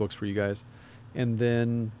pictures of these books for you guys. And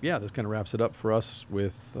then, yeah, this kind of wraps it up for us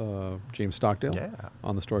with James Stockdale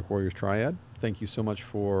on the Stoic Warriors Triad. Thank you so much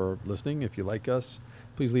for listening. If you like us,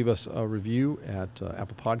 please leave us a review at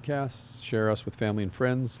Apple Podcasts. Share us with family and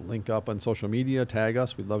friends. Link up on social media. Tag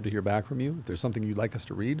us. We'd love to hear back from you. If there's something you'd like us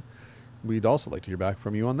to read, we'd also like to hear back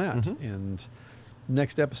from you on that. Mm-hmm. And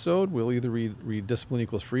next episode, we'll either read Discipline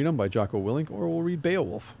Equals Freedom by Jocko Willink, or we'll read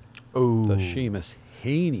Beowulf, Ooh. the Seamus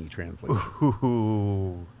Heaney translation.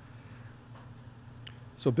 Ooh.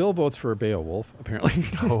 So Bill votes for Beowulf, apparently.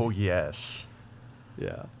 Oh, yes.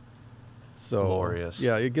 Yeah. So Glorious.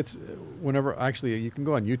 Yeah, it gets whenever actually you can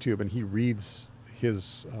go on YouTube and he reads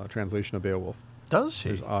his translation of Beowulf. Does he?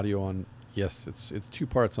 There's audio on. Yes, it's 2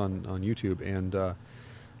 parts on YouTube, and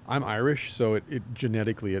I'm Irish, so it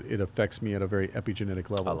genetically it affects me at a very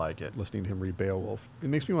epigenetic level. I like it. Listening to him read Beowulf, it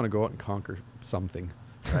makes me want to go out and conquer something.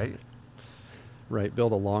 Right? Right,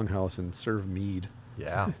 build a longhouse and serve mead.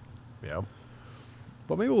 Yeah. Yep.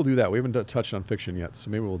 But maybe we'll do that. We haven't touched on fiction yet, so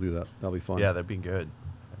maybe we'll do that. That'll be fun. Yeah, that'd be good.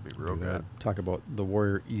 That'd be real Do that. good. Talk about the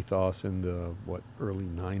warrior ethos in the early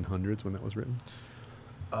 900s when that was written,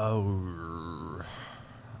 Oh,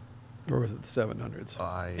 or was it the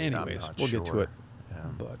 700s? Anyways, we'll get to it. Yeah.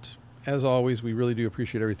 But as always, we really do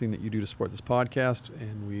appreciate everything that you do to support this podcast,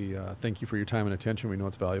 and we thank you for your time and attention. We know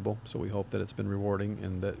it's valuable, so we hope that it's been rewarding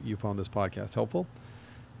and that you found this podcast helpful.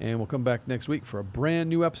 And we'll come back next week for a brand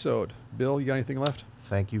new episode. Bill, you got anything left?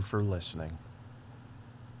 Thank you for listening.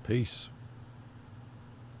 Peace.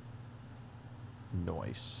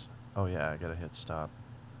 Nice. Oh, yeah, I got to hit stop.